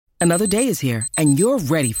Another day is here, and you're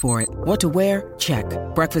ready for it. What to wear? Check.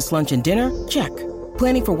 Breakfast, lunch, and dinner? Check.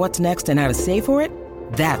 Planning for what's next and how to save for it?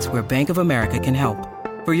 That's where Bank of America can help.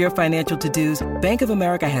 For your financial to-dos, Bank of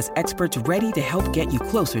America has experts ready to help get you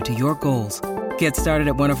closer to your goals. Get started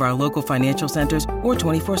at one of our local financial centers or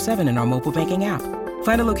 24/7 in our mobile banking app.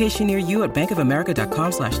 Find a location near you at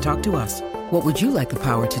bankofamerica.com/talktous. What would you like the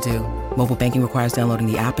power to do? Mobile banking requires downloading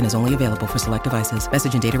the app and is only available for select devices.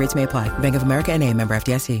 Message and data rates may apply. Bank of America N.A., member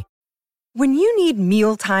FDIC. When you need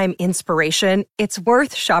mealtime inspiration, it's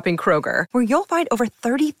worth shopping Kroger, where you'll find over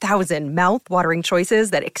 30,000 mouth-watering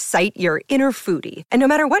choices that excite your inner foodie. And no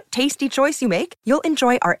matter what tasty choice you make, you'll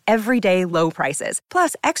enjoy our everyday low prices,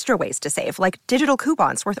 plus extra ways to save, like digital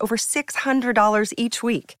coupons worth over $600 each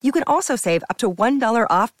week. You can also save up to $1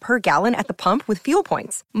 off per gallon at the pump with fuel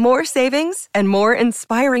points. More savings and more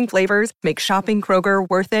inspiring flavors make shopping Kroger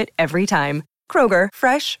worth it every time. Kroger,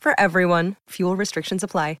 fresh for everyone. Fuel restrictions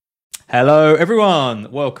apply. Hello,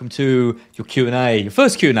 everyone. Welcome to your Q&A, your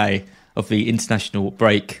first Q&A of the international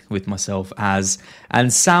break with myself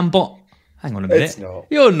and Sam Hang on a minute. It's not.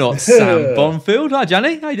 You're not Sam Bonfield. Hi,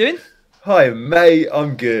 Gianni. How you doing? Hi, mate.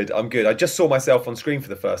 I'm good. I just saw myself on screen for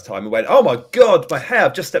the first time and went, oh my God, my hair.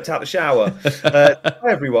 I've just stepped out the shower. Hi,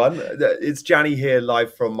 everyone. It's Gianni here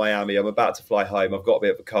live from Miami. I'm about to fly home. I've got a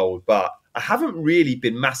bit of a cold, but I haven't really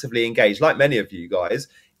been massively engaged, like many of you guys,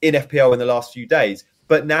 in FPL in the last few days.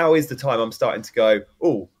 But now is the time I'm starting to go,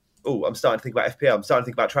 I'm starting to think about FPL. I'm starting to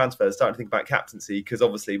think about transfers, starting to think about captaincy, because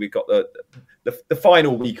obviously we've got the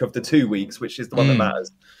final week of the 2 weeks, which is the one that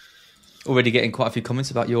matters. Already getting quite a few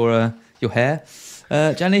comments about your hair.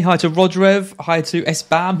 Gianni, hi to Rodrev. Hi to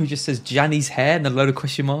S-Bam, who just says Gianni's hair and a load of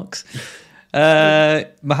question marks.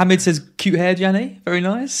 Mohammed says cute hair, Gianni. Very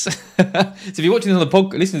nice. So if you're watching this on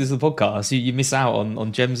listening to this on the podcast, you miss out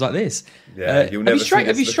on gems like this. Yeah, you'll never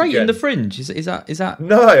have you straightened the fringe? Is that?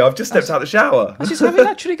 No, I've just stepped out the shower. That's just how it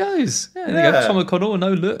naturally goes. Yeah, there you go. Tom O'Connell,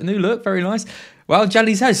 new look, very nice. Well,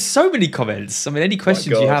 Gianni's hair, so many comments. I mean, any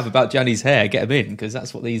questions you have about Gianni's hair, get them in, because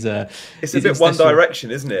that's what these are. It's a bit One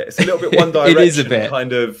Direction, isn't it? It's a little bit One Direction. It is a bit.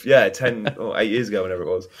 Kind of, 10 or 8 years ago, whenever it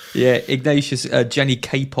was. Yeah, Ignatius, Gianni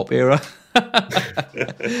K-pop era.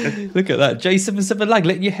 Look at that. J77 Lag,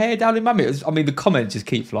 letting your hair down in mummy. The comments just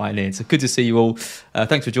keep flying in. So good to see you all.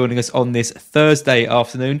 Thanks for joining us on this Thursday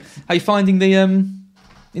afternoon. How are you finding the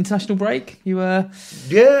international break? You're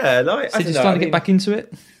starting to get back into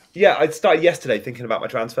it? Yeah, I started yesterday thinking about my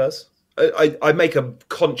transfers. I make a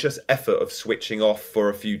conscious effort of switching off for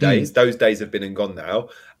a few days. Those days have been and gone now.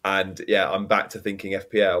 And I'm back to thinking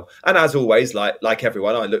FPL. And as always, like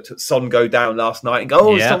everyone, I looked at Son go down last night and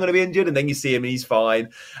go, is Son going to be injured? And then you see him and he's fine.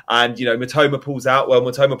 And, Matoma pulls out. Well,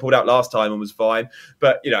 Matoma pulled out last time and was fine.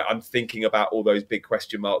 But, I'm thinking about all those big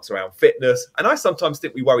question marks around fitness. And I sometimes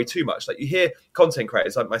think we worry too much. Like you hear content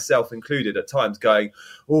creators, like myself included, at times going,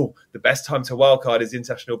 the best time to wildcard is the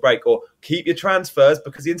international break. Or keep your transfers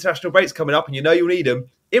because the international break's coming up and you'll need them.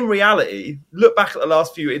 In reality, look back at the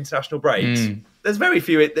last few international breaks. There's very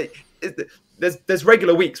few. There's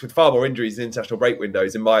regular weeks with far more injuries in international break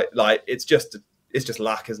windows. It's just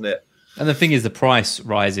luck, isn't it? And the thing is, the price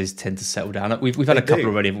rises tend to settle down. We've had a couple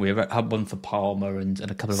already. We've had one for Palmer and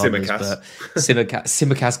a couple of others. But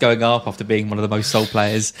Simicast going up after being one of the most sold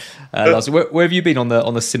players. Where have you been on the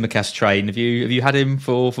Simicast train? Have you had him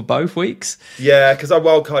for both weeks? Yeah, because I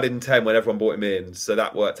wildcarded in 10 when everyone bought him in, so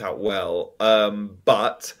that worked out well.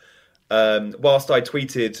 But whilst I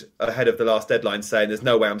tweeted ahead of the last deadline saying there's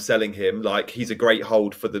no way I'm selling him, like he's a great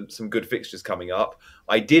hold for some good fixtures coming up,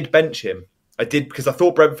 I did bench him. I did because I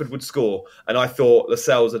thought Brentford would score and I thought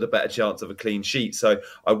Lascelles had a better chance of a clean sheet. So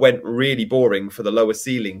I went really boring for the lower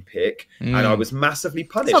ceiling pick and I was massively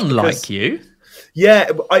punished. It's unlike you.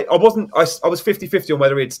 Yeah, I wasn't. I was 50-50 on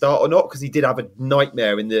whether he'd start or not because he did have a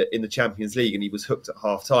nightmare in the Champions League and he was hooked at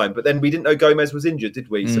half time. But then we didn't know Gomez was injured, did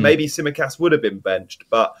we? So maybe Simicast would have been benched,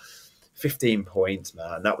 but 15 points,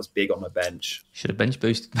 man. That was big on my bench. Should have bench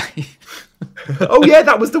boosted, mate. Oh, yeah,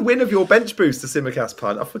 that was the win of your bench boost, the Simicast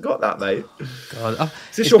punt. I forgot that, mate. God,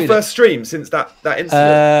 is this your first stream since that incident?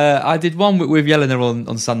 I did one with Yelena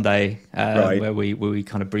on Sunday where we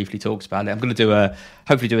kind of briefly talked about it. I'm going to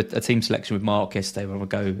hopefully do a team selection with Mark yesterday where we'll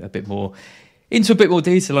go into a bit more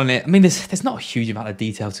detail on it. I mean, there's not a huge amount of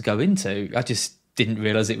detail to go into. I just didn't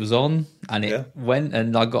realise it was on and it went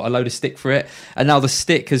and I got a load of stick for it. And now the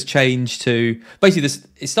stick has changed to... Basically,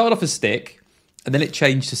 it started off as stick and then it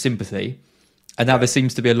changed to sympathy. And now there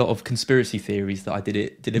seems to be a lot of conspiracy theories that I did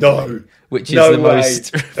it deliberately, which is the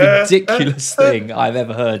most ridiculous thing I've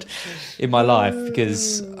ever heard in my life.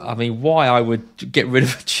 Because, I mean, why I would get rid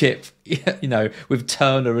of a chip, with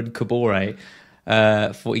Turner and Kabore.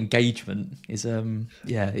 for engagement is a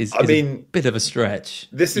bit of a stretch.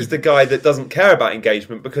 This is the guy that doesn't care about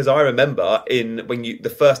engagement, because I remember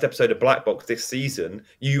the first episode of Black Box this season,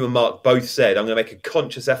 you and Mark both said, I'm going to make a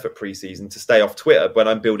conscious effort pre-season to stay off Twitter when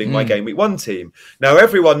I'm building my Game Week 1 team. Now,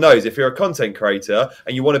 everyone knows if you're a content creator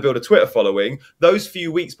and you want to build a Twitter following, those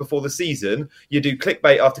few weeks before the season, you do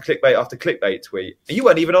clickbait after clickbait after clickbait tweet. And you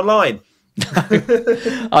weren't even online.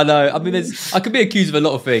 I know. I mean, I could be accused of a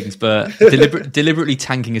lot of things, but deliberately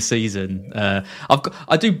tanking a season.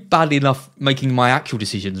 I do badly enough making my actual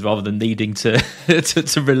decisions rather than needing to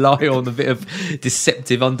to rely on a bit of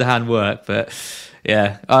deceptive underhand work. But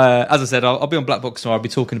yeah, as I said, I'll be on Black Box tomorrow. I'll be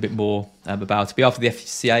talking a bit more about it. Be after the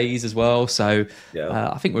FCAs as well. So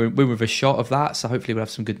I think we're with a shot of that. So hopefully we'll have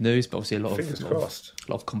some good news. But obviously a lot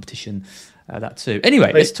of competition. That too.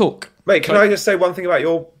 Anyway, let's talk. Mate, can I just say one thing about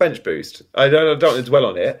your bench boost? I don't want to dwell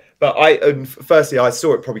on it, but firstly, I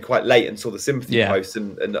saw it probably quite late and saw the sympathy post,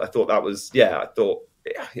 and I thought that was, I thought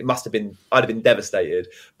it must have been, I'd have been devastated.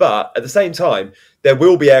 But at the same time, there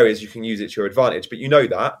will be areas you can use it to your advantage. But you know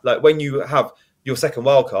that, like when you have your second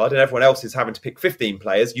wild card and everyone else is having to pick 15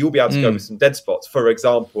 players, you'll be able to go with some dead spots, for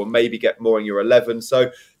example, and maybe get more in your 11.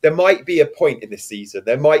 So there might be a point in this season.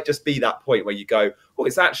 There might just be that point where you go, oh,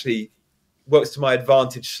 it's actually works to my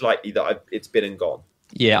advantage slightly that it's been and gone.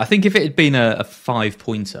 Yeah, I think if it had been a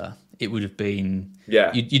 5-pointer, it would have been...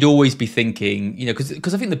 Yeah. You'd always be thinking,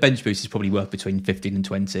 because I think the bench boost is probably worth between 15 and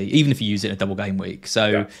 20, even if you use it in a double game week.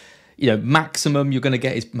 So, maximum you're going to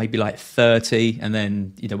get is maybe like 30. And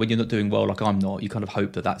then, when you're not doing well, like I'm not, you kind of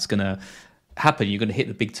hope that that's going to happen. You're going to hit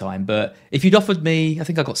the big time. But if you'd offered me, I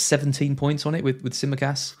think I got 17 points on it with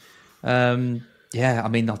Simicast.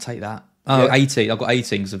 I'll take that. 18. I've got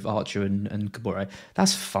 18s of Archer and Kabore.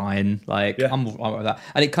 That's fine. I'm all right with that.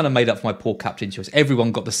 And it kind of made up for my poor captain choice.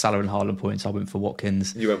 Everyone got the Salah and Haaland points. I went for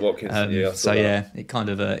Watkins. You went Watkins. It kind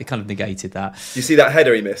of negated that. You see that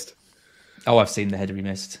header he missed? Oh, I've seen the header he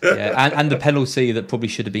missed. Yeah, and the penalty that probably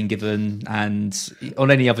should have been given. And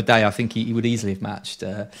on any other day, I think he would easily have matched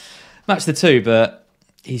the two. But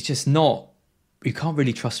he's just not. You can't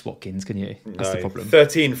really trust Watkins, can you? That's the problem.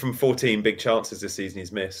 13 from 14 big chances this season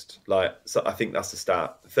he's missed. So I think that's the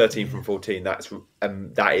stat. 13 from 14.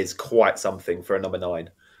 That is quite something for a number 9.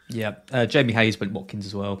 Yeah, Jamie Hayes went Watkins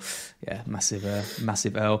as well. Yeah, massive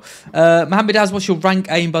L. Mohammed Az, what's your rank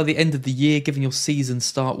aim by the end of the year, given your season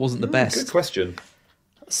start wasn't the best? Good question.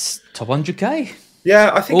 Top 100k. Yeah,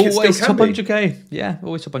 I think always it still can top 100k. Yeah,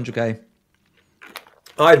 always top 100k.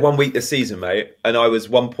 I had 1 week this season, mate, and I was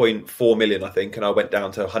 1.4 million, I think, and I went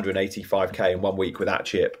down to 185k in 1 week with that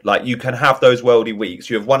chip. Like, you can have those worldy weeks.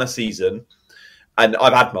 You have won a season, and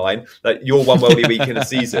I've had mine. Like, your one worldy week in a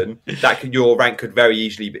season, your rank could very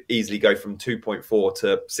easily go from 2.4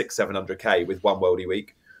 to 600-700k with one worldy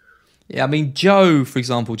week. Yeah, I mean, Joe, for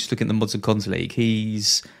example, just looking at the Mods and Cons League,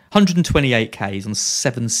 he's 128k, he's on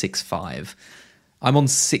 765. I'm on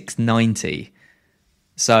 690.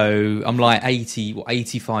 So I'm like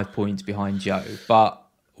 85 points behind Joe, but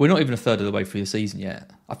we're not even a third of the way through the season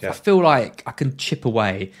yet. I feel like I can chip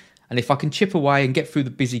away, and if I can chip away and get through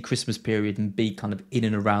the busy Christmas period and be kind of in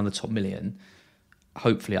and around the top million,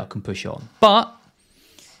 hopefully I can push on. But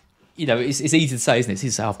it's easy to say, isn't it? It's easy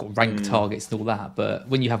to say I've got rank targets and all that, but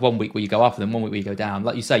when you have 1 week where you go up and then 1 week where you go down,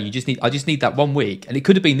 like you say, I just need that 1 week, and it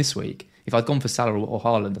could have been this week. If I'd gone for Salah or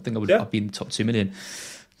Haaland, I think I'd be in the top 2 million.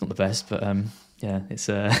 Not the best, but yeah, it's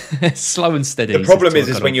slow and steady. The problem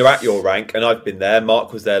is when you're at your rank, and I've been there,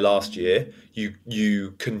 Mark was there last year,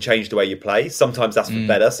 you can change the way you play. Sometimes that's for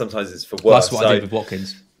better, sometimes it's for worse. Well, that's what I did with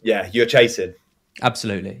Watkins. Yeah, you're chasing.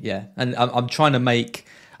 Absolutely, yeah. And I'm trying to make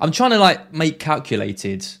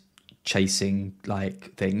calculated chasing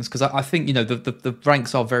things, because I think the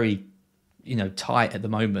ranks are very tight at the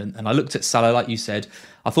moment. And I looked at Salah, like you said,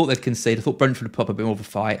 I thought they'd concede. I thought Brentford would put up a bit more of a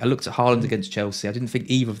fight. I looked at Haaland against Chelsea. I didn't think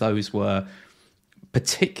either of those were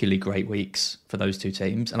particularly great weeks for those two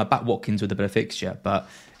teams, and I backed Watkins with a better fixture, but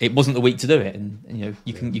it wasn't the week to do it, and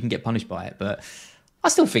you can get punished by it. But I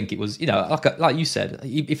still think it was, like you said,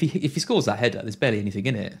 if he scores that header, there's barely anything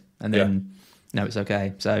in it, and then it's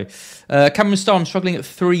okay. So Cameron Starr, I'm struggling at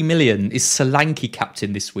 3 million. Is Solanke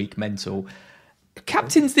captain this week? Mental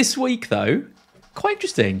captains this week though, quite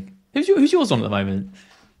interesting. Who's yours on at the moment?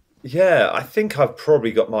 Yeah, I think I've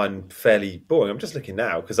probably got mine fairly boring. I'm just looking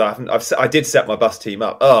now because I did set my bus team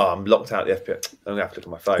up. Oh, I'm locked out of the FPL. I'm gonna have to look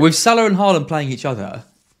at my phone. With Salah and Haaland playing each other,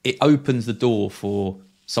 it opens the door for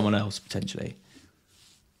someone else potentially.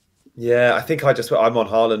 Yeah, I think I'm on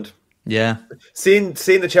Haaland. Yeah, seeing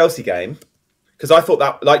the Chelsea game, because I thought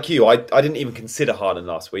that, like you, I didn't even consider Haaland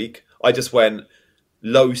last week. I just went,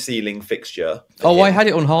 low ceiling fixture. I had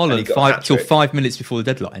it on Haaland till 5 minutes before the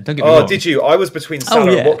deadline. Don't get me wrong. Oh, did you? I was between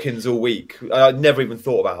Salah and Watkins all week. I never even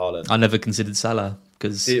thought about Haaland. I never considered Salah.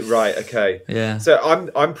 Right, okay. Yeah. So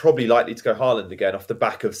I'm probably likely to go Haaland again off the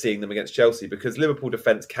back of seeing them against Chelsea, because Liverpool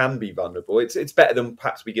defence can be vulnerable. It's better than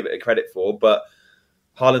perhaps we give it credit for, but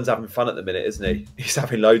Haaland's having fun at the minute, isn't he? He's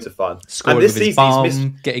having loads of fun. Scoring with his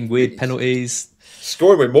bum, getting weird penalties.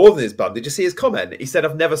 Scoring with more than his bum. Did you see his comment? He said,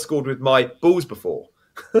 "I've never scored with my balls before."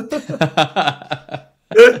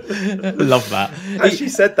 Love that. Actually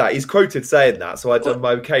said that. He's quoted saying that, so I'm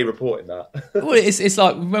okay reporting that. Well, it's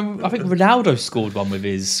like I think Ronaldo scored one with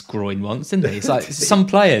his groin once, didn't he? It's like some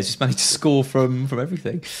players just manage to score from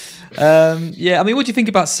everything. Yeah, I mean, what do you think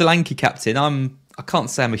about Solanke captain? I can't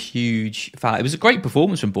say I'm a huge fan. It was a great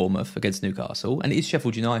performance from Bournemouth against Newcastle, and it is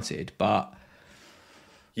Sheffield United, but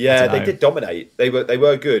yeah, they did dominate. They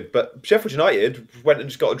were good, but Sheffield United went and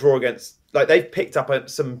just got a draw against. Like, they've picked up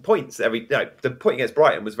some points the point against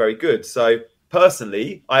Brighton was very good. So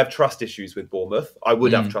personally, I have trust issues with Bournemouth. I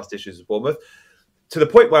would have trust issues with Bournemouth, to the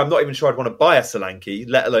point where I'm not even sure I'd want to buy a Solanke,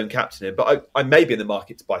 let alone captain him. But I may be in the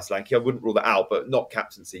market to buy Solanke. I wouldn't rule that out, but not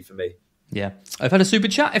captaincy for me. Yeah. I've had a super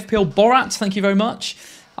chat. FPL Borat, thank you very much.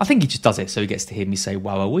 I think he just does it so he gets to hear me say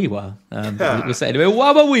 "Wawa Weewa." We'll say anyway,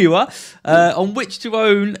 "Wawa Weewa." On which to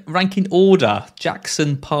own, ranking order: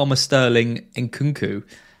 Jackson, Palmer, Sterling, and Nkunku.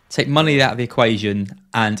 Take money out of the equation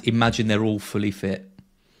and imagine they're all fully fit.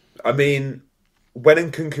 I mean, when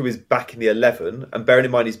Nkunku is back in the 11, and bearing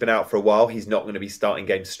in mind he's been out for a while, he's not going to be starting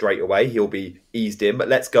games straight away. He'll be eased in. But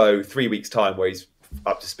let's go 3 weeks' time where he's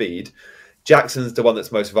up to speed. Jackson's the one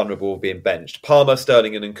that's most vulnerable of being benched. Palmer,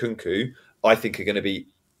 Sterling, and Nkunku, I think, are going to be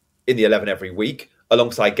in the 11 every week,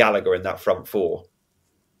 alongside Gallagher in that front four.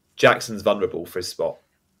 Jackson's vulnerable for his spot.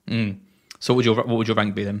 So what would your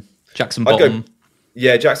rank be then? Jackson bottom?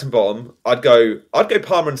 Jackson bottom. I'd go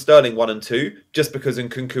Palmer and Sterling 1 and 2, just because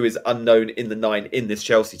Nkunku is unknown in the 9 in this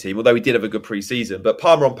Chelsea team, although he did have a good pre-season. But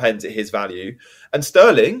Palmer on pens at his value. And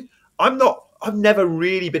Sterling, I've never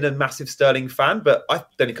really been a massive Sterling fan, but I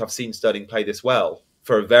don't think I've seen Sterling play this well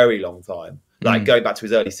for a very long time, like going back to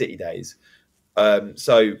his early City days.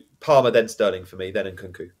 So Palmer, then Sterling for me, then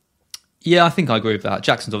Nkunku. Yeah, I think I agree with that.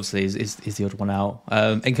 Jackson's obviously is the odd one out.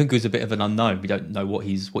 Nkunku's a bit of an unknown. We don't know what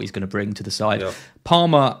he's going to bring to the side. Yeah.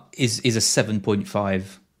 Palmer is a 7.5,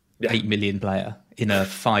 8 million player in a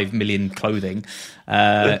 5 million clothing.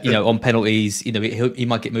 On penalties, he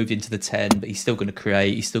might get moved into the 10, but he's still going to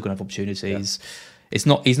create. He's still going to have opportunities. Yeah.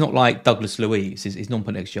 He's not like Douglas Luiz. His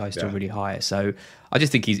non-point XGI is still really high. So I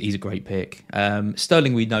just think he's a great pick.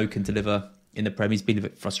 Sterling, we know, can deliver in the Prem. He's been a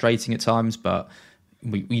bit frustrating at times, but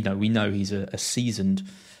we know he's a seasoned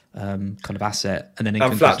kind of asset. And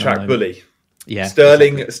then flat track bully. Yeah,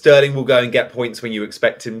 Sterling will go and get points when you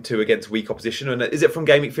expect him to against weak opposition. And is it from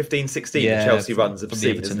game week 15-16? Yeah, the Chelsea runs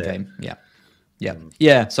obscene, isn't it? Game.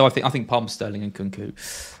 Yeah. So I think Palmer, Sterling, and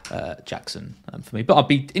Nkunku, Jackson for me. But I'd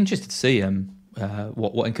be interested to see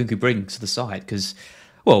what Nkunku brings to the side, because,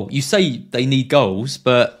 well, you say they need goals,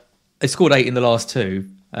 but they scored 8 in the last 2.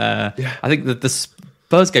 I think that the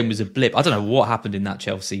Spurs game was a blip. I don't know what happened in that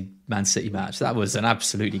Chelsea-Man City match. That was an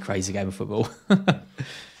absolutely crazy game of football.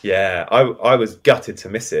 Yeah, I was gutted to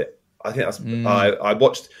miss it. I think that's. I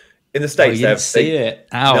watched in the States. You didn't see it.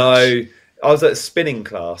 Ouch. No, I was at a spinning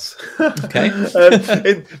class. Okay.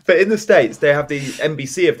 But in the States, they have the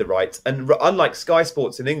NBC of the rights, and unlike Sky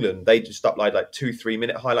Sports in England, they just upload like 2-3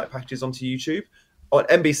 minute highlight packages onto YouTube. On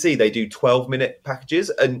NBC, they do 12-minute packages,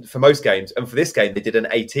 and for most games, and for this game, they did an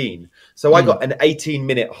 18. So I got an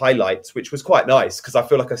 18-minute highlights, which was quite nice, because I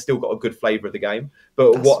feel like I still got a good flavour of the game.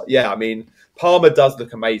 But Palmer does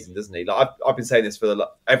look amazing, doesn't he? Like I've been saying this for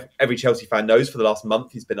every Chelsea fan knows for the last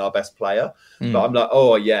month he's been our best player. But I'm like,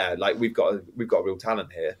 oh yeah, like we've got a real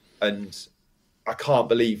talent here, and I can't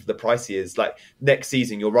believe the price he is. Like next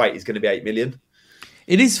season, you're right, he's going to be 8 million.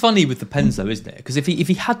 It is funny with the pens, though, isn't it? Because if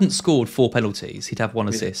he hadn't scored 4 penalties, he'd have 1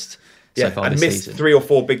 assist so far and this missed season. 3 or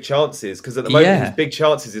 4 big chances. Because at the moment, his big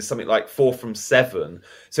chances is something like 4 from 7.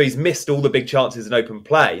 So he's missed all the big chances in open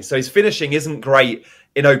play. So his finishing isn't great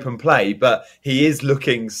in open play, but he is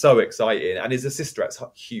looking so exciting, and his assist threat's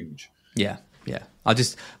huge. Yeah.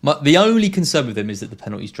 The only concern with him is that the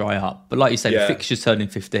penalties dry up. But like you say, the fixtures turn in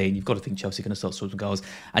 15. You've got to think Chelsea are going to start scoring goals,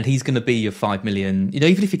 and he's going to be your 5 million.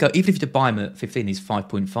 Even if you buy him at 15, he's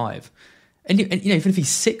 5.5. And even if he's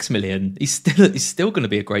 6 million, he's still going to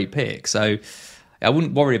be a great pick. So I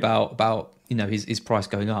wouldn't worry about his price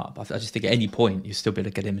going up. I just think at any point you'll still be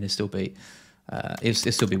able to get him, and it'll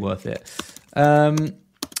still be worth it.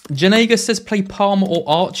 Janega says play Palmer or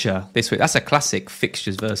Archer this week. That's a classic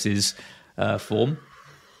fixtures versus form.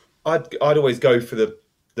 I'd always go for the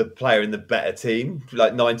player in the better team,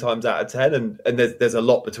 like 9 times out of 10, and there's a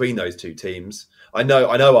lot between those two teams. I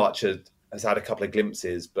know Archer has had a couple of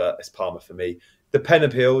glimpses, but it's Palmer for me. The pen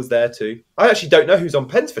appeal is there too. I actually don't know who's on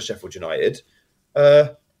pens for Sheffield United.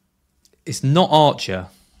 It's not Archer.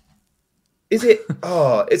 Is it?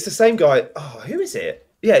 Oh, it's the same guy. Oh, who is it?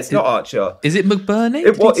 Yeah, it's not Archer. Is it McBurney?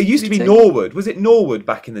 It used to be Norwood. Was it Norwood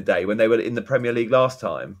back in the day when they were in the Premier League last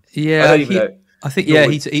time? Yeah, I don't even know. I think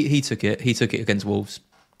Norwood. He took it. He took it against Wolves.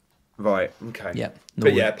 Right. Okay. Yeah. Norwood.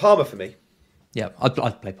 But yeah, Palmer for me. Yeah,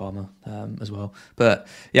 I'd play Palmer as well. But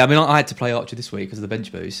yeah, I mean, I had to play Archer this week because of the bench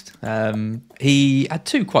boost. He had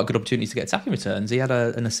 2 quite good opportunities to get attacking returns. He had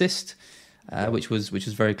an assist, which was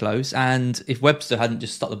very close. And if Webster hadn't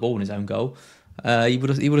just stuck the ball in his own goal, he would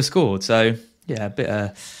have scored. So yeah, a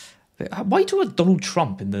bit. Why are you talking about Donald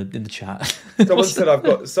Trump in the chat? Someone said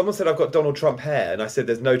I've got Donald Trump hair, and I said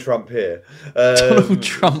there's no Trump here. Donald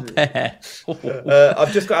Trump hair.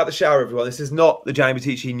 I've just got out of the shower, everyone. This is not the Gianni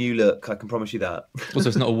Buttici new look. I can promise you that. Also,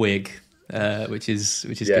 it's not a wig, which is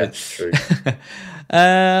yeah, good. True.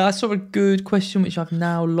 I saw a good question which I've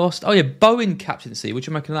now lost. Oh yeah, Bowen captaincy. What do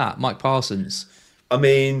you make of that? Mike Parsons. I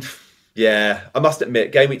mean, yeah, I must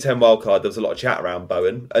admit, Game Week 10 wildcard, there was a lot of chat around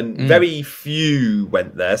Bowen, and very few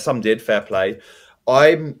went there. Some did, fair play.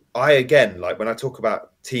 I again, like when I talk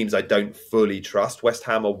about teams I don't fully trust, West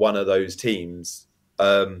Ham are one of those teams.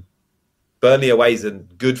 Burnley away is a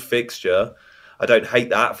good fixture. I don't hate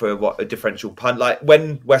that for a differential punt. Like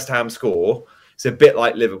when West Ham score, it's a bit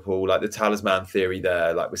like Liverpool, like the talisman theory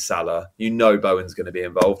there, like with Salah. You know Bowen's going to be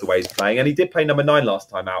involved the way he's playing, and he did play number 9 last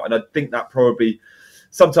time out, and I think that probably.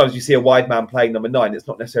 Sometimes you see a wide man playing number 9. It's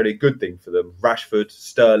not necessarily a good thing for them. Rashford,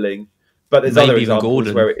 Sterling. But there's other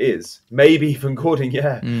examples where it is. Maybe even Gordon,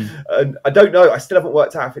 yeah. And I don't know. I still haven't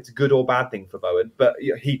worked out if it's a good or bad thing for Bowen. But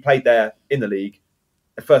he played there in the league.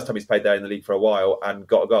 The first time he's played there in the league for a while and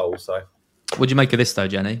got a goal. So, what do you make of this, though,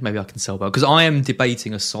 Gianni? Maybe I can sell Bowen. Because I am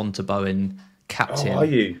debating a Son to Bowen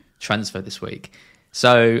captain transfer this week.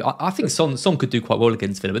 So I think Son could do quite well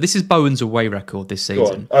against Villa, but this is Bowen's away record this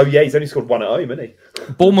season. Oh yeah, he's only scored 1 at home, hasn't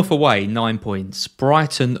he? Bournemouth away 9 points,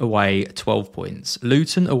 Brighton away 12 points,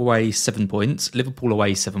 Luton away 7 points, Liverpool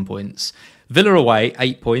away 7 points, Villa away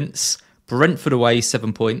 8 points, Brentford away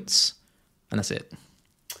 7 points, and that's it.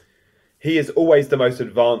 He is always the most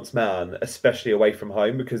advanced man, especially away from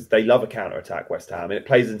home, because they love a counter attack. West Ham, and it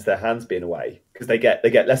plays into their hands being away because they get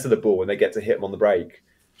less of the ball and they get to hit him on the break.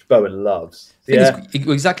 Bowen loves. Yeah,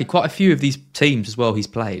 exactly. Quite a few of these teams as well he's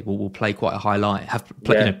played will play quite a high line.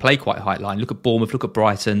 Play quite a high line. Look at Bournemouth, look at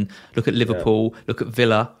Brighton, look at Liverpool, look at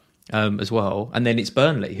Villa as well, and then it's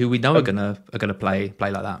Burnley, who we know are gonna play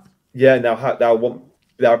like that. Yeah, they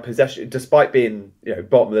are possession. Despite being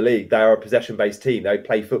bottom of the league, they are a possession based team. They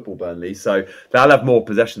play football, Burnley, so they'll have more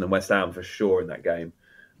possession than West Ham for sure in that game.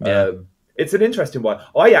 Yeah. It's an interesting one.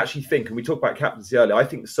 I actually think, and we talked about captaincy earlier, I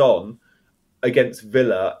think Son against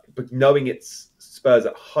Villa, but knowing it's Spurs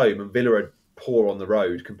at home and Villa are poor on the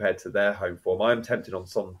road compared to their home form, I am tempted on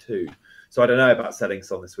Son too. So I don't know about selling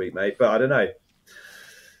Son this week, mate, but I don't know.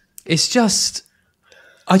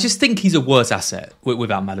 I just think he's a worse asset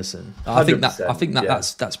without Maddison. I think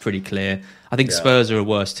that's pretty clear. I think Spurs are a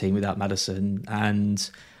worse team without Maddison, and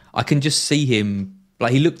I can just see him,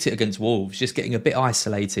 like he looked it against Wolves, just getting a bit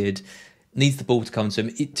isolated. Needs the ball to come to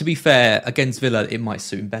him. To be fair, against Villa, it might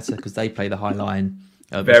suit him better because they play the high line.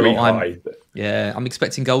 Very high. I'm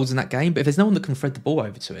expecting goals in that game. But if there's no one that can thread the ball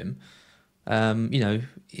over to him,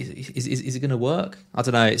 is it going to work? I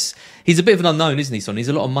don't know. He's a bit of an unknown, isn't he, Son? He's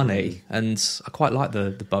a lot of money, and I quite like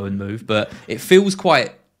the Bowen move, but it feels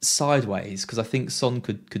quite sideways because I think Son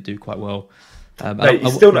could do quite well.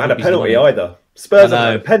 He's still not had a penalty either. Spurs haven't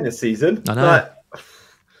had a pen this season. I know.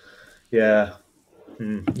 Yeah.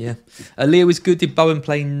 Yeah. Leo is good. Did Bowen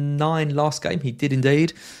play 9 last game? He did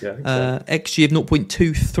indeed. Yeah, so. XG of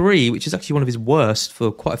 0.23, which is actually one of his worst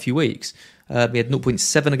for quite a few weeks. He had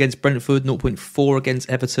 0.7 against Brentford, 0.4 against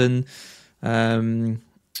Everton. That's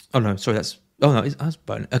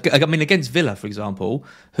Bowen. I mean, against Villa, for example,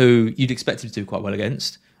 who you'd expect him to do quite well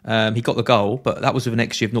against. He got the goal, but that was with an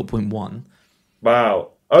XG of 0.1.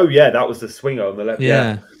 Wow. Oh, yeah, that was the swinger on the left.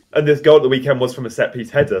 Yeah. And this goal at the weekend was from a set-piece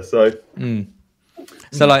header, so...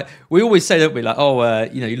 So, like, we always say, don't we, like,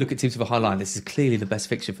 you look at teams with a high line, this is clearly the best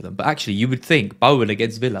fixture for them. But actually, you would think Bowen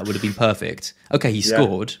against Villa would have been perfect. Okay, he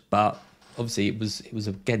scored, but obviously it was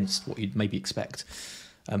against what you'd maybe expect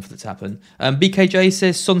for that to happen. BKJ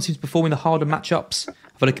says, Son seems performing the harder matchups. I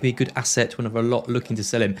feel like he can be a good asset whenever a lot looking to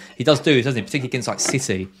sell him. He does do it, doesn't he? Particularly against, like,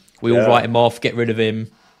 City. We all write him off, get rid of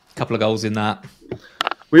him. A couple of goals in that.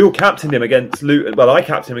 We all captained him against Luton. Well, I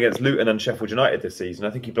captained him against Luton and Sheffield United this season. I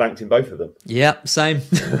think he blanked in both of them. Yeah, same.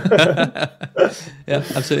 Yeah,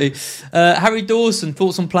 absolutely. Harry Dawson,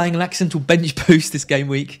 thoughts on playing an accidental bench boost this game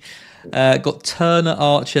week? Got Turner,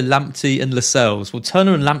 Archer, Lamptey and Lascelles. Well,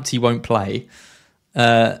 Turner and Lamptey won't play.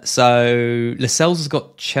 So Lascelles has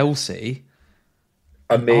got Chelsea.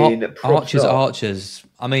 I mean, Archers.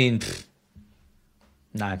 I mean,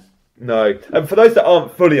 no. And for those that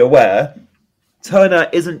aren't fully aware, Turner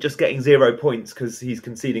isn't just getting 0 points because he's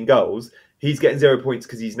conceding goals. He's getting 0 points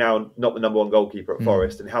because he's now not the number one goalkeeper at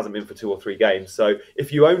Forest and hasn't been for 2 or 3 games. So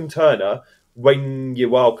if you own Turner, when you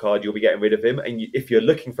wildcard, you'll be getting rid of him. And if you're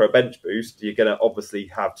looking for a bench boost, you're going to obviously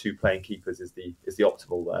have 2 playing keepers is the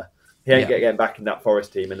optimal there. He ain't getting back in that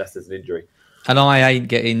Forest team unless there's an injury. And I ain't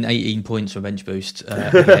getting 18 points for bench boost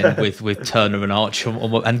again with Turner and Archer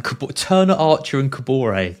and Turner, Archer and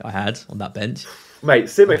Kabore I had on that bench. Mate,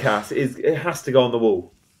 Tsimikas it has to go on the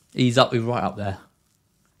wall. He's right up there.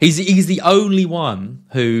 He's the only one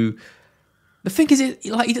who. The thing is,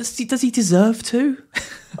 does he deserve to?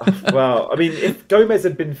 Well, I mean, if Gomez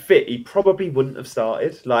had been fit, he probably wouldn't have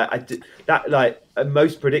started.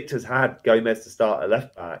 Most predictors had Gomez to start at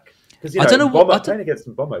left back because I don't know playing against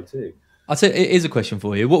Mbommo too. I'll say it is a question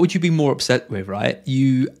for you. What would you be more upset with? Right,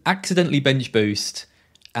 you accidentally bench boost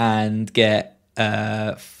and get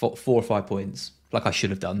 4 or 5 points, like I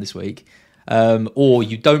should have done this week, or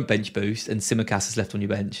you don't bench boost and Tsimikas is left on your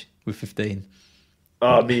bench with 15.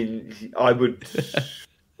 I mean, I would.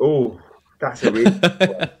 Oh, that's a really.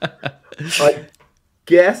 I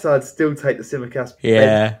guess I'd still take the Tsimikas.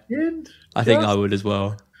 Yeah, I think I would as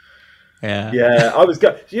well. Yeah. I was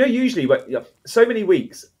going. Usually, so many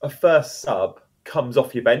weeks, a first sub comes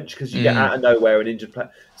off your bench because you get out of nowhere an injured player.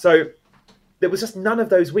 So there was just none of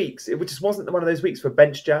those weeks. It just wasn't one of those weeks for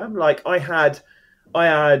bench jam. Like I had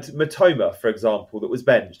Matoma, for example, that was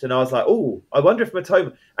benched, and I was like, "Oh, I wonder if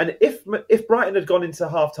Matoma." And if Brighton had gone into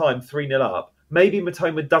half time 3-0 up, maybe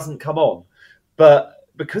Matoma doesn't come on. But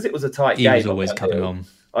because it was a tight game, he was always coming on.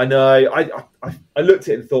 I know. I looked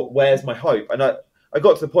at it and thought, "Where's my hope?" And I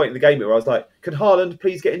got to the point in the game where I was like, "Can Haaland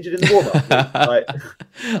please get injured in the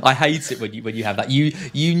warm-up?" I hate it when you have that.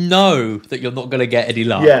 You know that you're not going to get any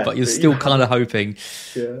luck, but you're still kind of hoping.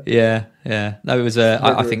 Yeah. No, it was.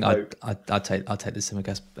 I think I'd take the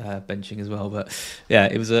Tsimikas benching as well. But yeah,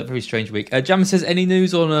 it was a very strange week. Jammer says, any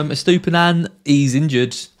news on Estupinan? He's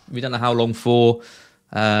injured. We don't know how long for.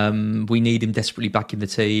 We need him desperately back in the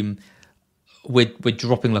team. We're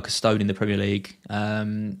dropping like a stone in the Premier League.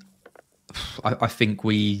 I think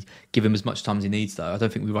we give him as much time as he needs, though. I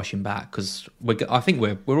don't think we rush him back because I think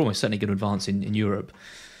we're almost certainly going to advance in Europe,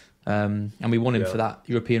 and we want him for that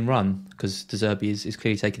European run because De Zerbi is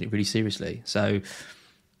clearly taking it really seriously. So,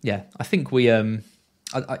 yeah, I think we, I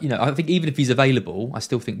think even if he's available, I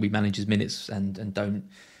still think we manage his minutes and don't,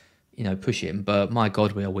 push him. But my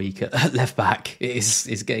God, we are weak at left back.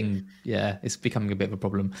 It's getting, it's becoming a bit of a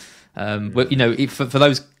problem. For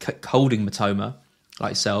those holding Matoma,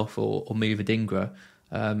 like yourself or Miva Dingra,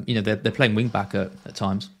 they're playing wing back at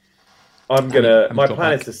times. My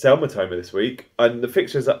plan is to sell Matoma this week, and the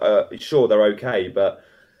fixtures are sure they're okay, but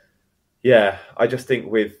yeah, I just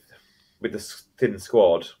think with the thin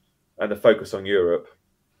squad and the focus on Europe,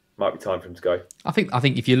 might be time for him to go. I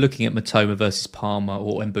think if you're looking at Matoma versus Palmer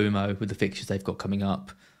or Mbumo with the fixtures they've got coming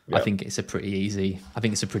up, I think it's a pretty easy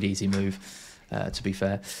move. To be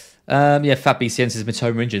fair. Fab BCN says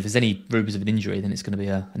Matoma injured. If there's any rumours of an injury, then it's going to be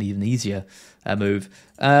an even easier move.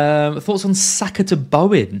 Thoughts on Saka to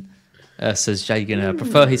Bowen, says Jagan.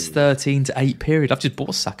 Prefer his 13 to 8 period. I've just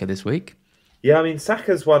bought Saka this week. Yeah, I mean,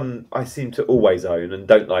 Saka's one I seem to always own and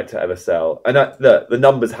don't like to ever sell. And the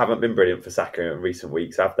numbers haven't been brilliant for Saka in recent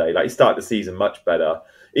weeks, have they? Like, he started the season much better,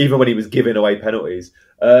 even when he was giving away penalties.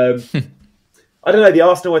 I don't know, the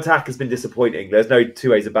Arsenal attack has been disappointing. There's no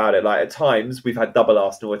two ways about it. Like, at times, we've had double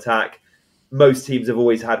Arsenal attack. Most teams have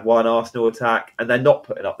always had one Arsenal attack, and they're not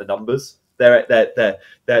putting up the numbers. They're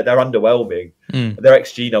underwhelming. Their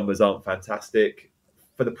XG numbers aren't fantastic.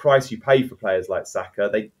 For the price you pay for players like Saka,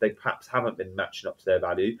 they perhaps haven't been matching up to their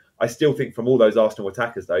value. I still think from all those Arsenal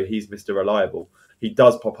attackers, though, he's Mr. Reliable. He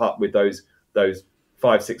does pop up with those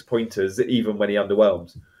 5-6 pointers, even when he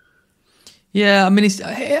underwhelms. Yeah, I mean, it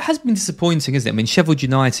has been disappointing, isn't it? I mean, Sheffield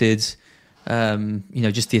United, just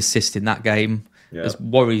the assist in that game. Yeah. There's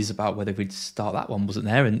worries about whether he'd start that one, wasn't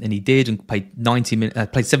there? And he did, and played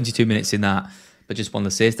 72 minutes in that, but just one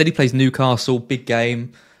assist. Then he plays Newcastle, big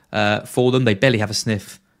game for them. They barely have a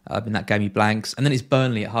sniff in that game. He blanks, and then it's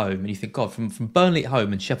Burnley at home, and you think, God, from Burnley at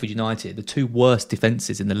home and Sheffield United, the two worst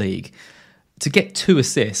defences in the league, to get 2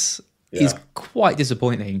 assists is quite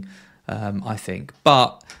disappointing. I think.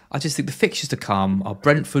 But I just think the fixtures to come are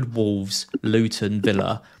Brentford, Wolves, Luton,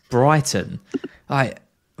 Villa, Brighton.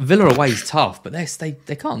 Villa away is tough, but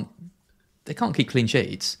they can't keep clean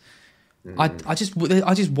sheets. I just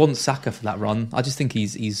want Saka for that run. I just think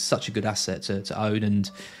he's such a good asset to own,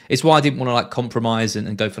 and it's why I didn't want to compromise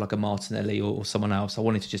and go for a Martinelli or someone else. I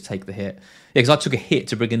wanted to just take the hit. Yeah, because I took a hit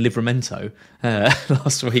to bring in Livramento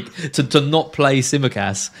last week to not play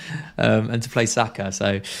Tsimikas and to play Saka.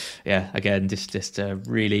 So yeah, again, just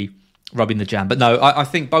really rubbing the jam. But no, I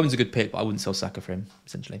think Bowen's a good pick, but I wouldn't sell Saka for him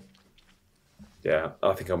essentially. Yeah,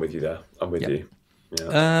 I think I'm with you there. I'm with you.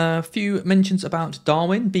 Yeah. A few mentions about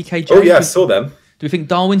Darwin, BKJ. Oh yeah, I saw them. Do we think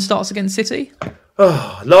Darwin starts against City?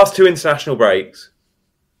 Last 2 international breaks,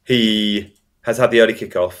 he has had the early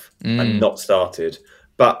kickoff and not started.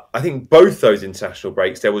 But I think both those international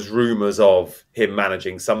breaks, there was rumours of him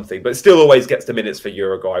managing something, but still always gets the minutes for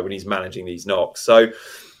Uruguay when he's managing these knocks. So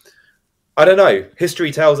I don't know.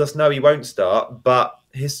 History tells us no, he won't start, but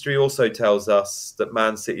history also tells us that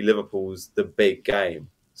Man City Liverpool's the big game.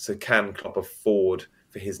 So can Klopp afford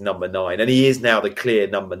for his number 9? And he is now the clear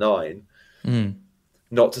number 9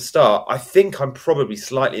 not to start. I think I'm probably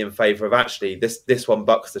slightly in favour of actually this one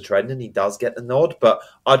bucks the trend and he does get the nod. But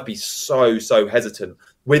I'd be so hesitant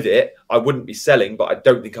with it. I wouldn't be selling, but I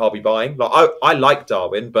don't think I'll be buying. I like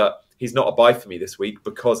Darwin, but he's not a buy for me this week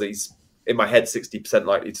because he's, in my head, 60%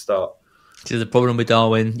 likely to start. See, the problem with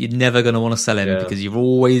Darwin, you're never going to want to sell him because you're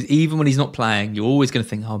always, even when he's not playing, you're always going to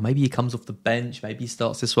think, maybe he comes off the bench, maybe he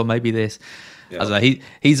starts this one, maybe this. Yeah. I don't know.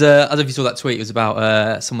 He's I don't know if you saw that tweet. It was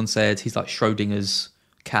about someone said he's like Schrodinger's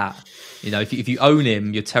cat. You know, if you own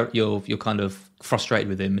him, you're kind of frustrated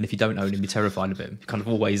with him, and if you don't own him, you're terrified of him. You're kind of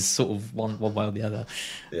always sort of one way or the other.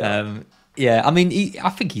 Yeah. I mean, I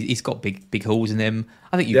think he's got big holes in him.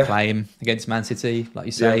 I think you play him against Man City, like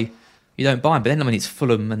you say. Yeah. You don't buy him, but then it's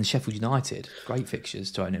Fulham and Sheffield United. Great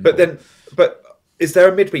fixtures to own him. But is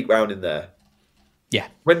there a midweek round in there? Yeah.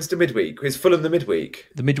 When's the midweek? Is Fulham the midweek?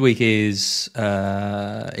 The midweek is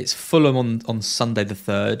it's Fulham on Sunday the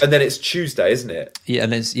 3rd, and then it's Tuesday, isn't it? Yeah,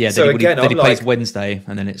 and then he plays Wednesday,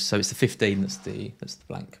 and then it's the 15th. That's the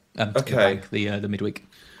blank. The midweek.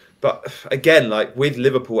 But again, with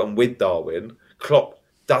Liverpool and with Darwin, Klopp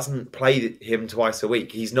doesn't play him twice a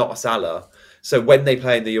week. He's not a Salah. So when they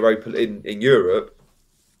play in the Europa in Europe,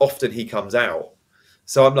 often he comes out.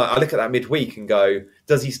 So I look at that midweek and go,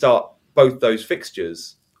 does he start both those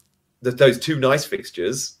fixtures? Those 2 nice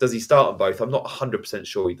fixtures, does he start on both? I'm not 100%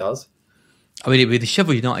 sure he does. I mean, it'd be the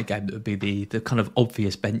Sheffield United game that would be the kind of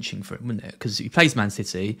obvious benching for him, wouldn't it? Because he plays Man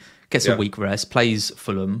City, gets a week rest, plays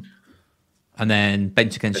Fulham, and then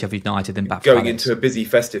bench against Sheffield United, then back going into a busy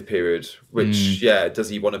festive period. Which, does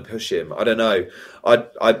he want to push him? I don't know.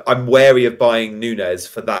 I'm wary of buying Núñez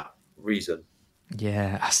for that reason.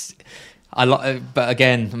 Yeah, but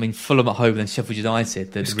again, I mean, Fulham at home and Sheffield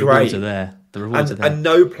United, the rewards are there. The rewards are there. And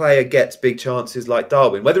no player gets big chances like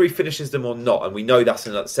Darwin, whether he finishes them or not. And we know that's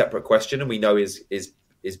a separate question, and we know his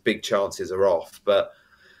big chances are off. But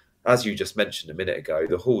as you just mentioned a minute ago,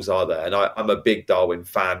 the hauls are there, and I'm a big Darwin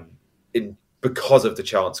fan because of the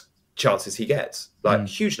chances he gets,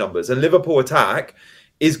 huge numbers. And Liverpool attack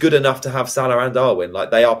is good enough to have Salah and Darwin.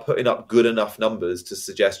 They are putting up good enough numbers to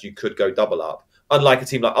suggest you could go double up. Unlike a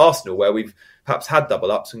team like Arsenal, where we've perhaps had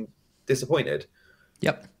double ups and disappointed.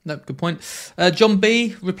 Yep, no, good point. John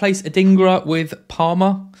B replaced Adingra with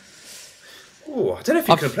Palmer. Oh, I don't know if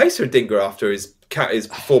you can replace Adingra after his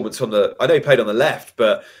performance on the. I know he played on the left,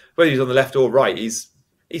 but whether he's on the left or right, he's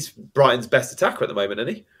Brighton's best attacker at the moment,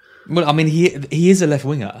 isn't he? Well, I mean, he is a left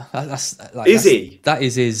winger. He? That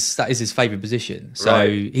is his favourite position. So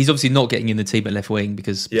he's obviously not getting in the team at left wing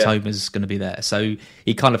because Thoma's going to be there. So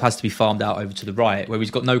he kind of has to be farmed out over to the right, where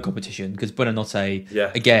he's got no competition. Because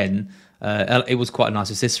Buonanotte, again, it was quite a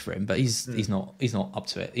nice assist for him, but he's not up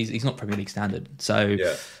to it. He's not Premier League standard. So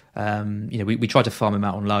we tried to farm him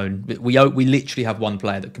out on loan. We literally have one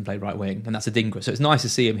player that can play right wing, and that's Adingra. So it's nice to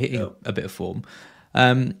see him hitting a bit of form.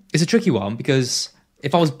 It's a tricky one because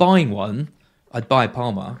if I was buying one, I'd buy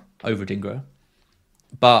Palmer over Adingra.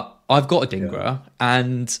 But I've got Adingra,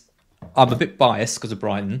 and I'm a bit biased because of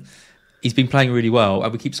Brighton. He's been playing really well,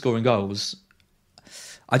 and we keep scoring goals.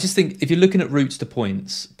 I just think if you're looking at routes to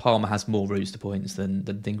points, Palmer has more routes to points than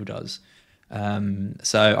Adingra does.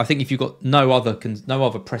 So I think if you've got no other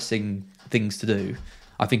pressing things to do,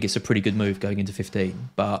 I think it's a pretty good move going into 15.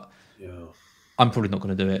 But I'm probably not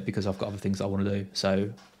going to do it because I've got other things I want to do.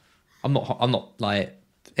 So I'm not like,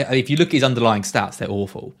 if you look at his underlying stats, they're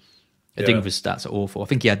awful. Adingra's stats are awful. I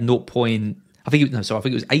think he had I think it was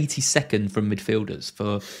 82nd from midfielders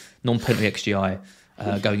for non-penalty XGI.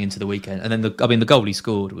 going into the weekend. And then the goal he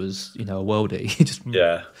scored was, a worldie. He just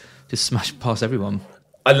smashed past everyone.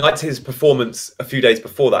 I liked his performance a few days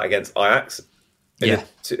before that against Ajax. Yeah,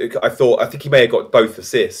 I think he may have got both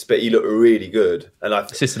assists, but he looked really good. And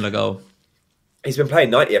assist and a goal. He's been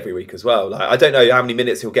playing 90 every week as well. Like, I don't know how many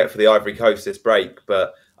minutes he'll get for the Ivory Coast this break,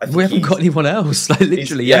 but I think we haven't got anyone else. Like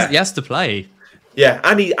literally, he has to play. Yeah,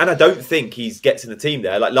 and I don't think he gets in the team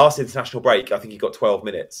there. Like last international break, I think he got 12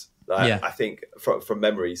 minutes. I think from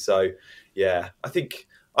memory. So yeah, I think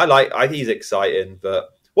he's exciting,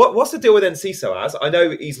 but. What's the deal with Enciso as? I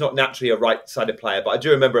know he's not naturally a right-sided player, but I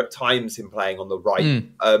do remember at times him playing on the right.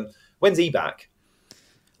 When's he back?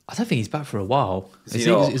 I don't think he's back for a while. It's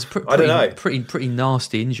I don't know. Pretty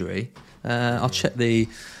nasty injury. I'll check the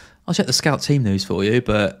scout team news for you,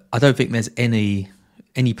 but I don't think there's any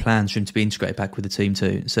plans for him to be integrated back with the team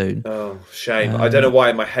too soon. Oh, shame. I don't know why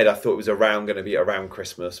in my head I thought it was going to be around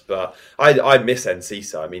Christmas, but I miss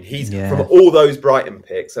Enciso. I mean, he's from all those Brighton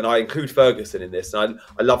picks, and I include Ferguson in this, and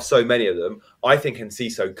I love so many of them. I think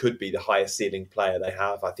Enciso could be the highest ceiling player they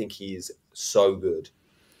have. I think he is so good.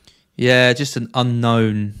 Yeah, just an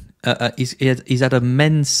unknown. He's had a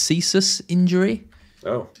meniscus injury.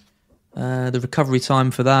 Oh. The recovery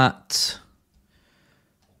time for that...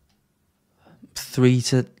 3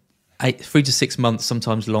 to 6 months,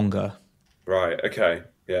 sometimes longer. Right. Okay.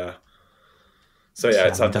 Yeah. So yeah,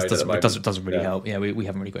 it doesn't really help. Yeah, we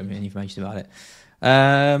haven't really got any information about it.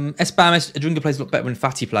 Adringa plays a lot better when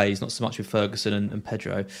Fati plays, not so much with Ferguson and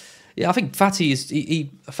Pedro. Yeah, I think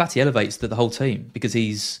Fati elevates the whole team because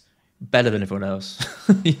he's better than everyone else.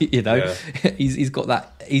 He's got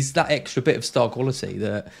that. He's that extra bit of star quality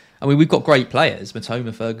that. I mean, we've got great players,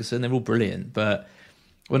 Matoma, Ferguson, they're all brilliant, but.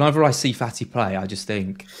 Whenever I see Fati play, I just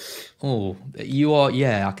think, oh, you are,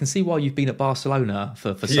 I can see why you've been at Barcelona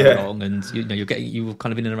for so long, and you were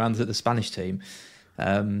kind of in and around the Spanish team.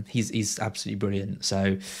 He's absolutely brilliant.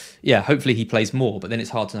 So, hopefully he plays more, but then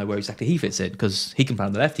it's hard to know where exactly he fits in because he can play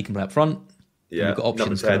on the left, he can play up front. Yeah, we've got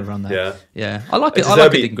options kind of around there. Yeah. I like it. I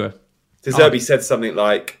like Adingra. De Zerbi said something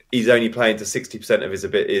like he's only playing to 60% of his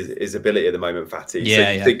ability at the moment,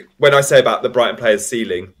 Fati. Think, when I say about the Brighton players'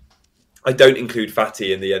 ceiling, I don't include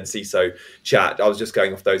Fati in the Enciso chat. I was just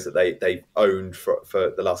going off those that they owned for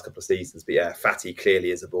the last couple of seasons. But Fati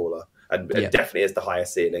clearly is a baller and definitely is the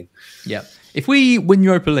highest ceiling. Yeah. If we win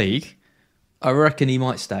Europa League, I reckon he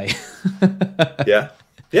might stay. Yeah.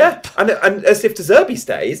 And as if De Zerbi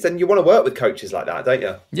stays, then you want to work with coaches like that, don't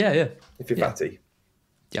you? Yeah. If you're Fati.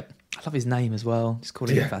 Yep. I love his name as well. Just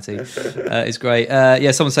calling him Fati. It's great.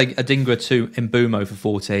 Someone saying Adingra to Mbumo for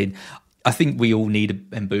 14. I think we all need a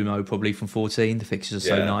Mbumo probably from 14. The fixtures are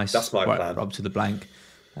so nice. That's my plan. Up to the blank.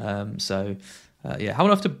 How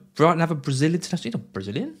long after Brighton have a Brazilian international? He's not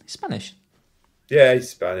Brazilian. He's Spanish. Yeah,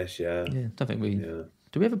 he's Spanish. Yeah. Yeah. Don't think we. Yeah.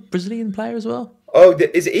 Do we have a Brazilian player as well? Oh,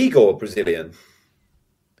 is Igor Brazilian?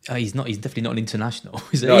 He's not. He's definitely not an international.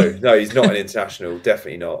 Is he? No, he's not an international.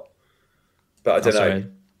 Definitely not. But I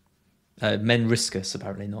don't know. Menriscus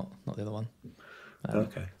apparently not the other one.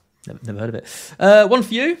 Okay. Never heard of it. One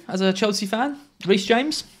for you as a Chelsea fan, Reece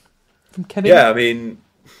James from Kevin. Yeah, I mean,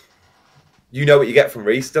 you know what you get from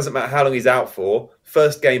Reece. Doesn't matter how long he's out for.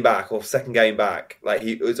 First game back or second game back, like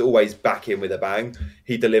he was always back in with a bang.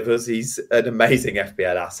 He delivers. He's an amazing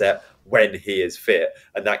FPL asset when he is fit,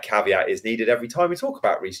 and that caveat is needed every time we talk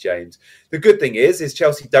about Reece James. The good thing is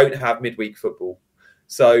Chelsea don't have midweek football,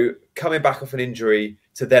 so coming back off an injury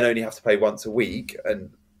to then only have to play once a week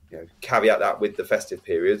and. Caveat that with the festive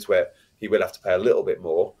periods where he will have to pay a little bit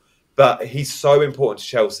more. But he's so important to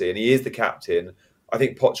Chelsea and he is the captain. I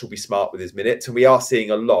think Poch will be smart with his minutes. And we are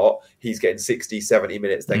seeing a lot. He's getting 60, 70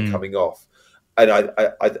 minutes then coming off. And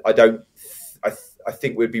I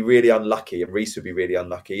think we'd be really unlucky and Reece would be really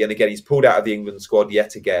unlucky. And again, he's pulled out of the England squad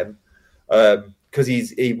yet again because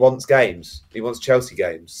he wants games. He wants Chelsea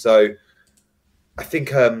games. So I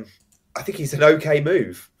think he's an okay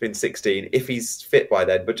move in 16 if he's fit by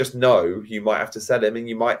then. But just know you might have to sell him, and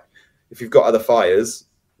you might, if you've got other fires,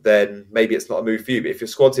 then maybe it's not a move for you. But if your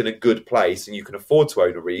squad's in a good place and you can afford to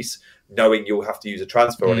own a Reece, knowing you'll have to use a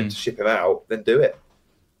transfer on him to ship him out, then do it.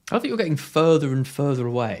 I think you're getting further and further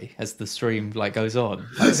away as the stream goes on.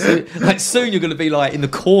 Soon you're going to be in the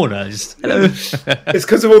corner. Just, hello. It's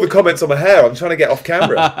because of all the comments on my hair. I'm trying to get off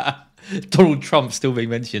camera. Donald Trump still being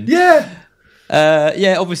mentioned. Yeah.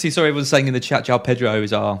 Obviously, sorry, everyone's saying in the chat, João Pedro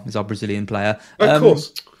is our Brazilian player. Of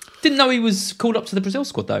course. Didn't know he was called up to the Brazil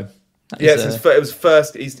squad, though. It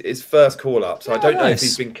was his first call up, so I don't know if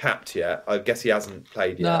he's been capped yet. I guess he hasn't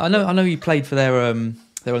played yet. No, I know he played for their under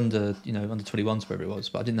 21s, wherever it was,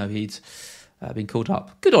 but I didn't know he'd been called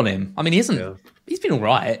up. Good on him. I mean, he hasn't. Yeah. He's been all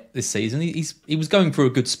right this season. He was going through a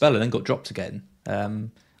good spell and then got dropped again.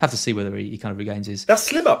 Have to see whether he kind of regains his. That's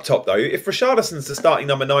slim up top though. If Richarlison's the starting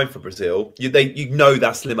number 9 for Brazil, you know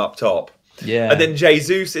that's slim up top. Yeah. And then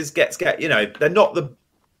Jesus gets they're not the.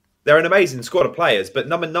 They're an amazing squad of players, but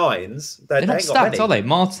number 9s, they're not stacked, are they?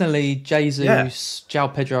 Martinelli, Jesus, yeah.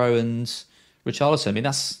 João Pedro, and Richarlison. I mean,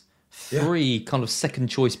 that's 3 kind of second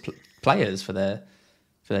choice players for their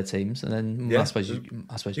teams. And then I suppose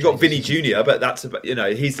you got Vinny Jr., but that's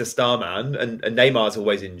he's the star man, and Neymar's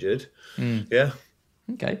always injured. Yeah.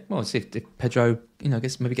 Okay. Well, let's see if Pedro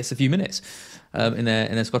gets a few minutes in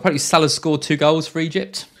their squad. Apparently, Salah scored 2 goals for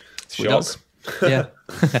Egypt. Shock. Yeah.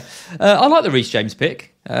 I like the Reece James pick.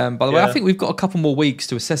 By the way, I think we've got a couple more weeks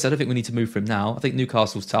to assess. I don't think we need to move for him now. I think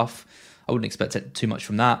Newcastle's tough. I wouldn't expect too much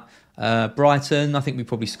from that. Brighton, I think we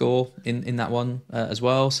probably score in that one as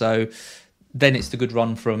well. So then it's the good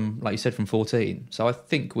run from, like you said, from 14. So I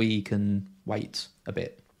think we can wait a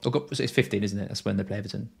bit. It's 15, isn't it? That's when they play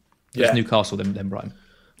Everton. It's Newcastle, then Brighton.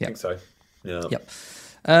 Yeah. I think so. Yeah.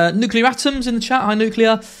 Yep. Nuclear Atoms in the chat. Hi,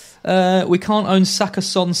 Nuclear. We can't own Saka,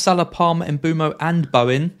 Son, Salah, Palmer, Mbeumo and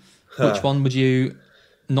Bowen. Which one would you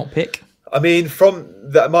not pick? I mean, from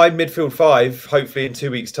my midfield 5, hopefully in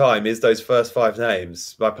 2 weeks' time, is those first 5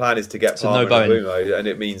 names. My plan is to get Palmer and Mbeumo, and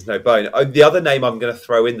it means no Bowen. The other name I'm going to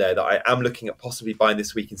throw in there that I am looking at possibly buying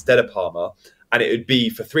this week instead of Palmer, and it would be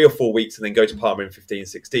for 3 or 4 weeks and then go to Palmer in 15,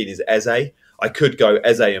 16, is Eze. I could go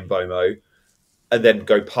Eze and Mbeumo and then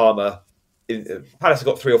go Palmer. Palace have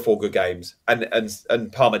got 3 or 4 good games,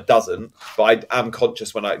 and Palmer doesn't. But I am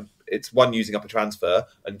conscious it's 1, using up a transfer,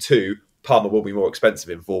 and 2, Palmer will be more expensive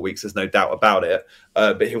in 4 weeks. There's no doubt about it,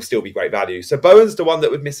 but he'll still be great value. So Bowen's the one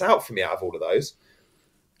that would miss out for me out of all of those.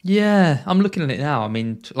 Yeah, I'm looking at it now. I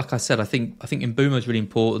mean, like I said, I think Mbeumo is really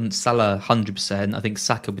important. Salah 100%. I think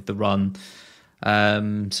Saka with the run.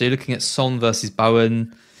 So you're looking at Son versus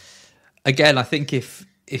Bowen. Again, I think if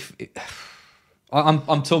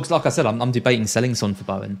I'm talking, like I said, I'm debating selling Son for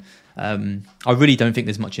Bowen. I really don't think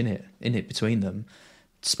there's much in it between them.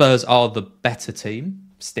 Spurs are the better team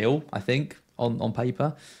still, I think, on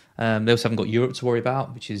paper. They also haven't got Europe to worry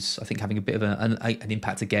about, which is, I think, having a bit of an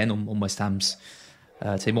impact again on West Ham's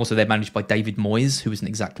team. Also, they're managed by David Moyes, who isn't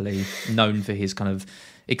exactly known for his kind of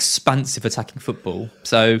expansive attacking football.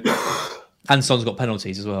 So, and Son's got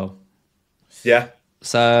penalties as well. Yeah.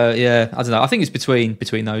 So yeah, I don't know. I think it's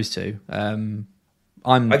between those two.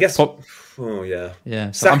 I guess.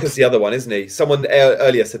 Yeah. So Saka's the other one, isn't he? Someone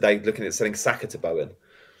earlier said they're looking at selling Saka to Bowen.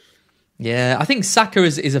 Yeah, I think Saka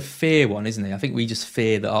is a fear one, isn't he? I think we just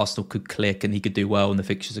fear that Arsenal could click and he could do well and the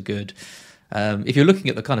fixtures are good. If you're looking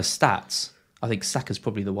at the kind of stats, I think Saka's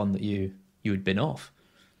probably the one that you would bin off.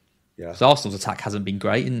 Yeah. So Arsenal's attack hasn't been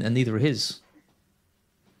great, and neither are his.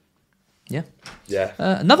 Yeah. Yeah.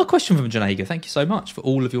 Another question from Janaga. Thank you so much for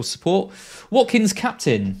all of your support. Watkins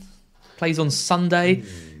captain plays on Sunday.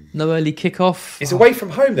 No early kickoff. He's away from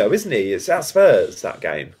home though, isn't he? It's at Spurs, that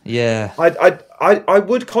game. Yeah. I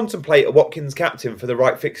would contemplate a Watkins captain for the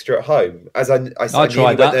right fixture at home. As I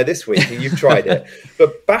went there this week, and you've tried it.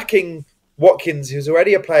 But backing Watkins, who's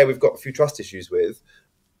already a player we've got a few trust issues with,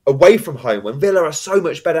 away from home when Villa are so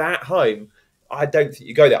much better at home, I don't think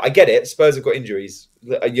you go there. I get it. Spurs have got injuries,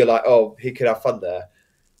 and you're like, oh, he could have fun there.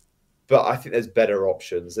 But I think there's better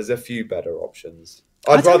options. There's a few better options.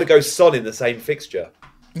 I'd rather go Son in the same fixture.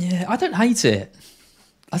 Yeah, I don't hate it.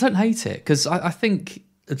 Because I think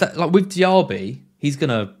that, like with Diaby, he's going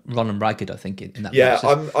to run them ragged, I think, in that. Yeah,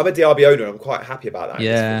 I'm a Diaby owner. I'm quite happy about that.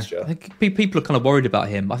 Yeah, in this fixture. I think people are kind of worried about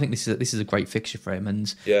him. I think this is a great fixture for him.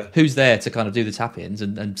 And who's there to kind of do the tap-ins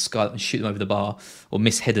and shoot them over the bar or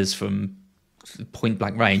miss headers from point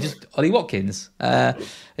blank range? Just Ollie Watkins. I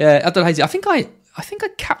don't hate it. I think I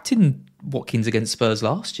captained Watkins against Spurs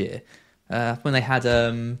last year when they had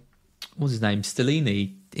what was his name,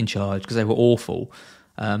 Stellini in charge, because they were awful,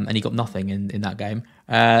 and he got nothing in that game.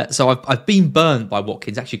 So I've been burnt by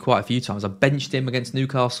Watkins actually quite a few times. I benched him against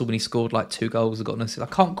Newcastle when he scored like 2 goals and got an assist.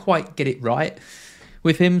 I can't quite get it right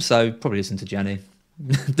with him, so probably listen to Gianni.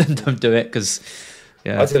 Don't do it, because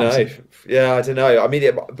I don't know. Yeah, I don't know. I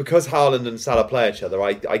mean, because Haaland and Salah play each other,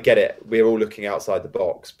 I get it. We're all looking outside the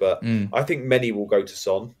box, but I think many will go to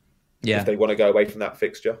Son if they want to go away from that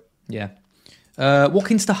fixture. Yeah.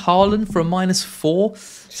 Watkins to Haaland for a -4,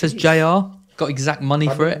 says JR. Got exact money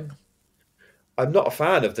for it. I'm not a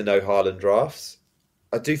fan of the no Haaland drafts.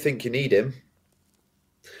 I do think you need him.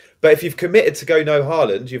 But if you've committed to go no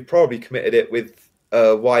Haaland, you've probably committed it with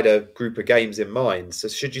a wider group of games in mind. So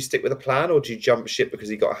should you stick with a plan, or do you jump ship because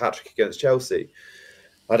he got a hat-trick against Chelsea?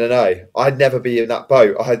 I don't know. I'd never be in that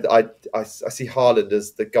boat. I see Haaland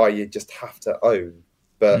as the guy you just have to own.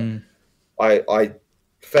 But I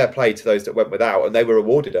fair play to those that went without, and they were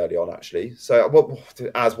rewarded early on, actually. So,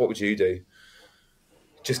 what would you do?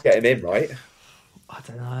 Just get him in, right? I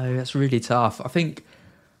don't know. That's really tough. I think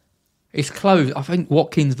it's close. I think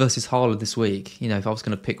Watkins versus Haaland this week. You know, if I was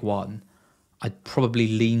going to pick one, I'd probably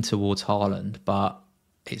lean towards Haaland, but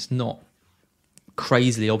it's not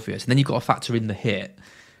crazily obvious. And then you've got to factor in the hit,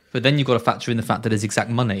 but then you've got to factor in the fact that there's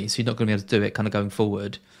exact money, so you're not going to be able to do it kind of going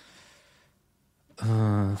forward.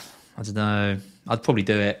 I don't know. I'd probably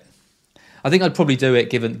do it. I think I'd probably do it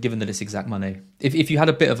given that it's exact money. If you had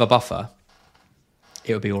a bit of a buffer,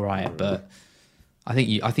 it would be all right. But I think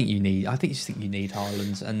you need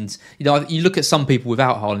Haaland. And you know, you look at some people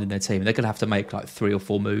without Haaland in their team, they're going to have to make like 3 or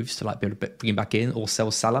 4 moves to like be able to bring him back in or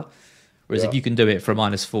sell Salah. Whereas if you can do it for a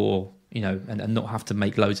 -4, you know, and not have to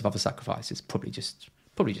make loads of other sacrifices, probably just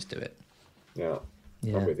do it. Yeah,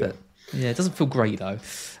 I'm with you. Yeah, it doesn't feel great though,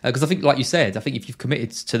 because I think, like you said, I think if you've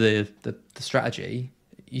committed to the strategy,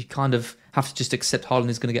 you kind of have to just accept Haaland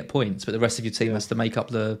is going to get points, but the rest of your team has to make up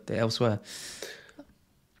the elsewhere.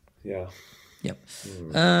 Yeah.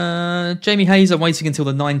 Yep. Jamie Hayes, I'm waiting until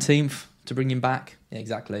the 19th to bring him back. Yeah,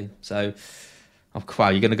 exactly. So, wow,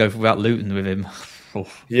 you're going to go without Luton with him.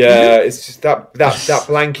 Yeah, it's just that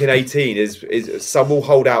blank in 18 is some will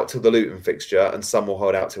hold out till the Luton fixture and some will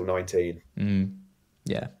hold out till 19.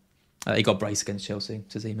 Yeah. He got brace against Chelsea,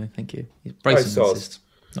 Tazimu. Thank you. Brace and assist,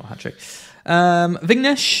 not hat-trick.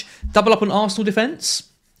 Vignesh, double up on Arsenal defence.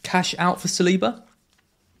 Cash out for Saliba.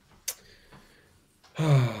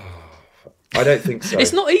 I don't think so.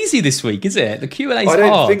 It's not easy this week, is it? The Q&A is hard. I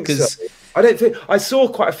don't think so. I don't think... I saw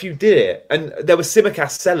quite a few did it, and there were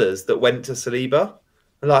Simicast sellers that went to Saliba.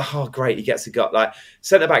 And like, oh, great, he gets a gut. Like,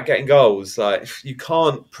 centre-back getting goals. Like, you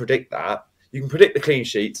can't predict that. You can predict the clean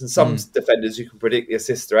sheets, and some defenders you can predict the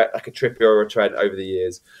assist threat, like a Trippier or a Trent over the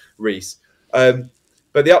years, Reece.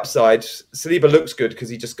 But the upside, Saliba looks good because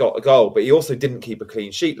he just got a goal, but he also didn't keep a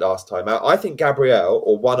clean sheet last time out. I think Gabriel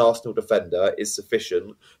or one Arsenal defender is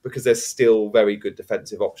sufficient because there's still very good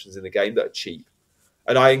defensive options in the game that are cheap.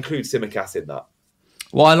 And I include Simicast in that.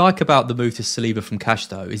 What I like about the move to Saliba from cash,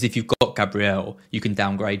 though, is if you've got Gabriel, you can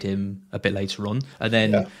downgrade him a bit later on. And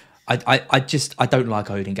then... Yeah. I don't like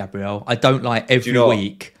owning Gabriel. I don't like every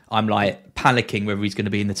week I'm like panicking whether he's going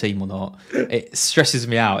to be in the team or not. It stresses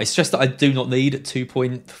me out. It's just that I do not need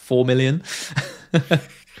 2.4 million.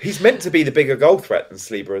 He's meant to be the bigger goal threat than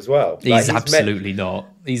Saliba as well. He's absolutely not.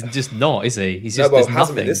 He's just not, is he? He's just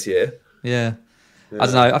hasn't been this year. Yeah. I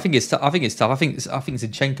don't know. I think it's tough. I think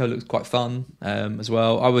Zinchenko looks quite fun as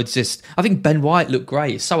well. I think Ben White looked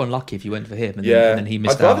great. It's so unlucky if you went for him and then he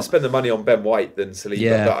missed out. I'd rather spend the money on Ben White than Saliba.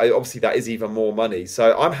 Yeah. But obviously that is even more money.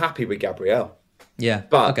 So I'm happy with Gabriel. Yeah.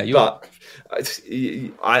 But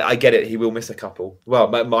I get it. He will miss a couple. Well,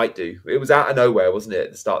 might do. It was out of nowhere, wasn't it,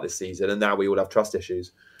 at the start of this season? And now we all have trust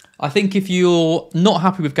issues. I think if you're not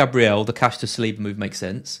happy with Gabriel, the cash to Saliba move makes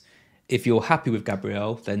sense. If you're happy with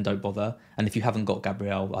Gabriel, then don't bother. And if you haven't got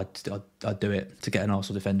Gabriel, I'd do it to get an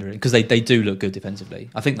Arsenal defender in because they do look good defensively.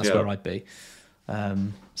 I think that's where I'd be.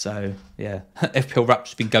 So, yeah. FPL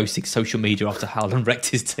Rap's been ghosting social media after Haaland wrecked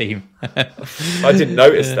his team. I didn't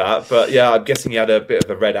notice that, but yeah, I'm guessing he had a bit of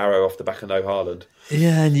a red arrow off the back of no Haaland.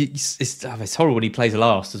 Yeah, and it's horrible when he plays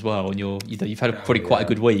last as well. And you've had probably quite a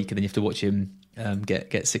good week, and then you have to watch him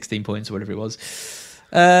get 16 points or whatever it was.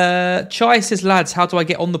 Chai says, lads, how do I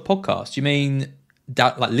get on the podcast? You mean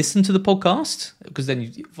that, like, listen to the podcast? Because then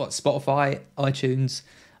you've got Spotify, iTunes,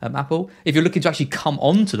 Apple. If you're looking to actually come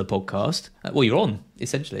on to the podcast, well, you're on,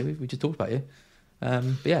 essentially. We just talked about you.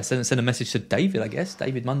 But yeah, send a message to David, I guess.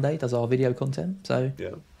 David Monday does our video content. So yeah,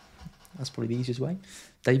 that's probably the easiest way.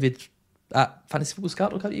 David at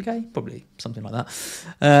fantasyfootballscout.co.uk, probably something like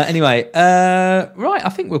that. Anyway, right, I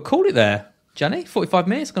think we'll call it there. Gianni, 45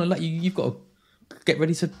 minutes. Going to let you've got to get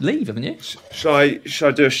ready to leave, haven't you? Shall I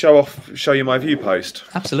do a show you my view post?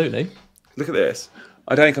 Absolutely. Look at this.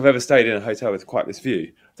 I don't think I've ever stayed in a hotel with quite this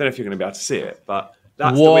view. I don't know if you're going to be able to see it, but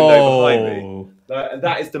that's the window behind me. And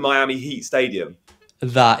that is the Miami Heat Stadium.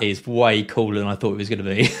 That is way cooler than I thought it was going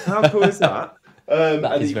to be. How cool is that?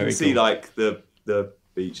 And you can see like the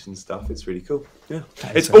beach and stuff. It's really cool. Yeah,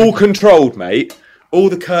 it's all controlled, mate. All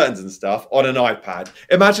the curtains and stuff on an iPad.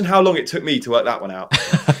 Imagine how long it took me to work that one out.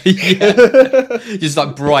 Just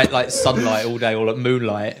like bright like sunlight all day, or like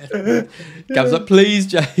moonlight. Gav's like, please,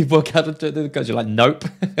 Jay, work out the coach. You're like, nope.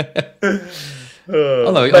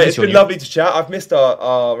 It's been lovely to chat. I've missed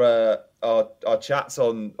our our chats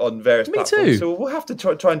on various Me platforms. too. So we'll have to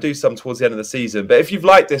try and do some towards the end of the season. But if you've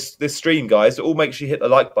liked this stream, guys, all make sure you hit the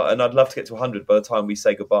like button. I'd love to get to 100 by the time we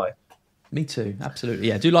say goodbye. Me too, absolutely.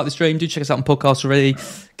 Yeah, do like the stream. Do check us out on podcast already.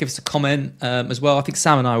 Give us a comment as well. I think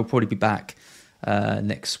Sam and I will probably be back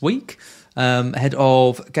next week ahead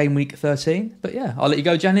of game week 13. But yeah, I'll let you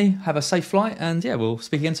go, Gianni. Have a safe flight, and yeah, we'll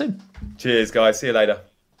speak again soon. Cheers, guys. See you later.